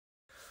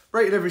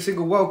Rated every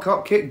single World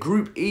Cup kit.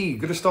 Group E.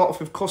 Going to start off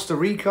with Costa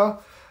Rica.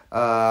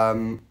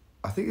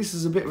 I think this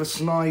is a bit of a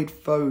snide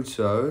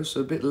photo, so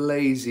a bit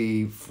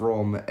lazy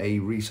from a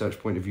research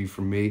point of view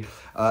from me.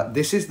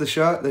 This is the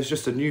shirt. There's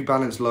just a New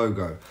Balance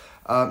logo.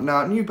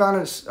 Now, New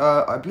Balance,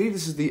 I believe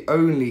this is the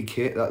only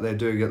kit that they're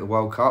doing at the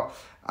World Cup,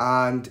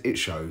 and it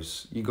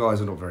shows. You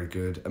guys are not very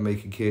good at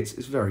making kits.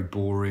 It's very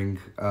boring.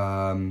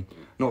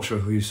 Not sure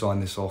who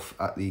signed this off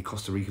at the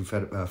Costa Rican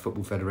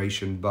Football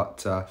Federation,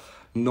 but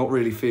not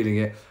really feeling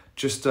it.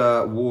 Just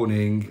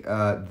warning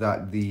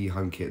that the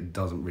home kit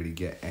doesn't really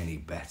get any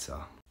better.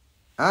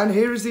 And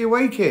here is the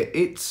away kit.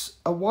 It's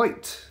a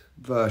white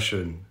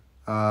version.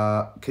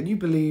 Can you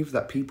believe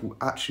that people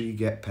actually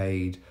get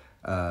paid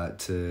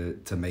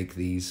to make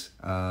these?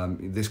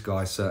 This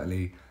guy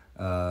certainly,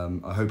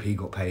 I hope he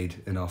got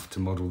paid enough to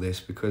model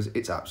this, because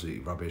it's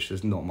absolutely rubbish.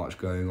 There's not much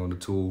going on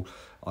at all.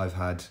 I've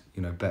had,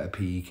 you know, better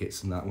PE kits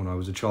than that when I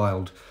was a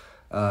child.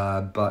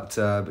 But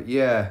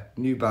yeah,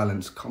 New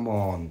Balance, come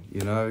on,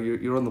 you know,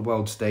 you're on the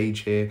world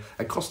stage here.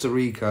 At Costa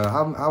Rica,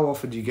 how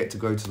often do you get to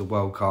go to the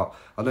World Cup?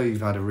 I know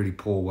you've had a really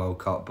poor World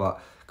Cup,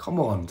 but come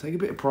on, take a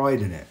bit of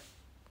pride in it.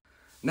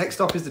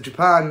 Next up is the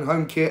Japan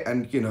home kit,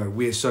 and, you know,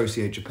 we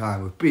associate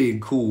Japan with being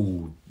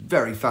cool,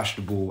 very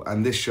fashionable,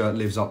 and this shirt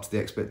lives up to the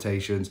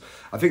expectations.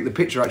 I think the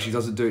picture actually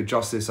doesn't do it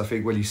justice. I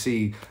think when you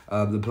see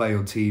the play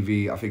on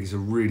TV, I think it's a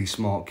really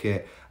smart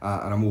kit,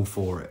 and I'm all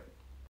for it.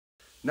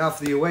 Now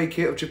for the away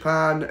kit of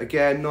Japan,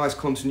 again, nice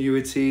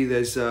continuity.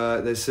 There's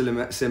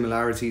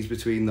similarities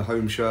between the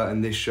home shirt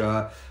and this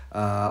shirt.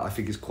 I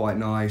think it's quite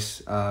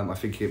nice. I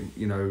think it,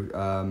 you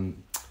know,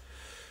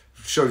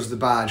 shows the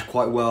badge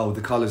quite well.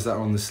 The colours that are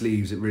on the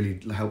sleeves, it really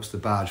helps the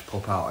badge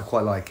pop out. I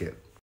quite like it.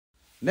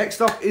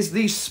 Next up is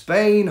the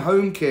Spain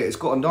home kit. It's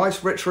got a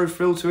nice retro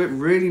feel to it,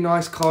 really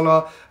nice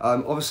colour.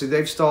 Obviously,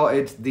 they've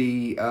started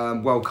the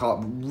World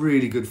Cup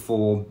really good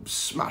form,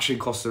 smashing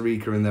Costa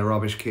Rica in their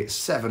rubbish kit,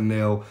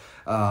 7-0.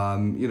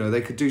 You know,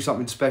 they could do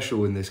something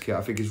special in this kit.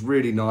 I think it's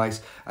really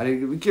nice, and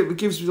it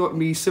gives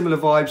me similar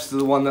vibes to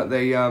the one that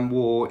they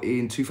wore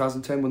in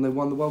 2010 when they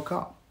won the World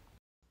Cup.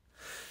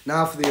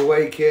 Now for the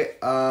away kit,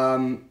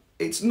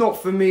 it's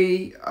not for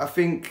me. I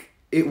think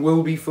it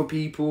will be for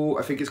people.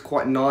 I think it's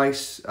quite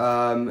nice,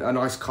 a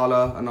nice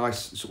colour, a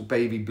nice sort of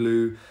baby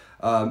blue.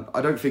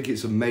 I don't think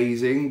it's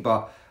amazing,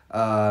 but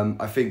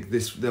I think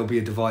there'll be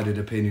a divided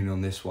opinion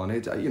on this one.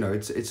 You know,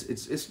 it's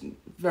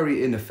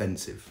very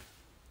inoffensive.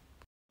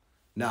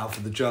 Now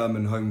for the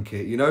German home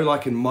kit, you know,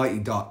 like in Mighty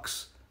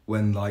Ducks,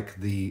 when like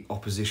the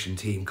opposition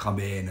team come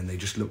in and they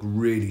just look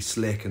really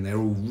slick and they're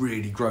all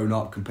really grown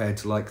up compared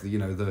to like the, you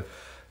know, the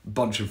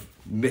bunch of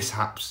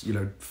mishaps, you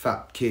know,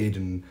 fat kid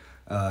and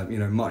you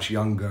know, much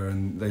younger,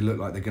 and they look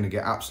like they're going to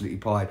get absolutely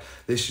pied.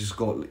 This has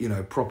got, you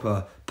know,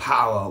 proper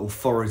power,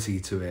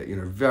 authority to it. You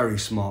know, very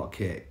smart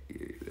kit,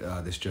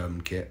 this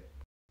German kit.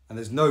 And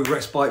there's no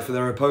respite for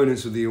their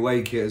opponents with the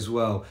away kit as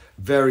well.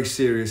 Very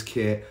serious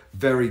kit,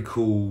 very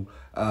cool.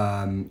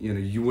 You know,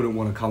 you wouldn't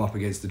want to come up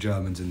against the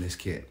Germans in this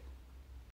kit.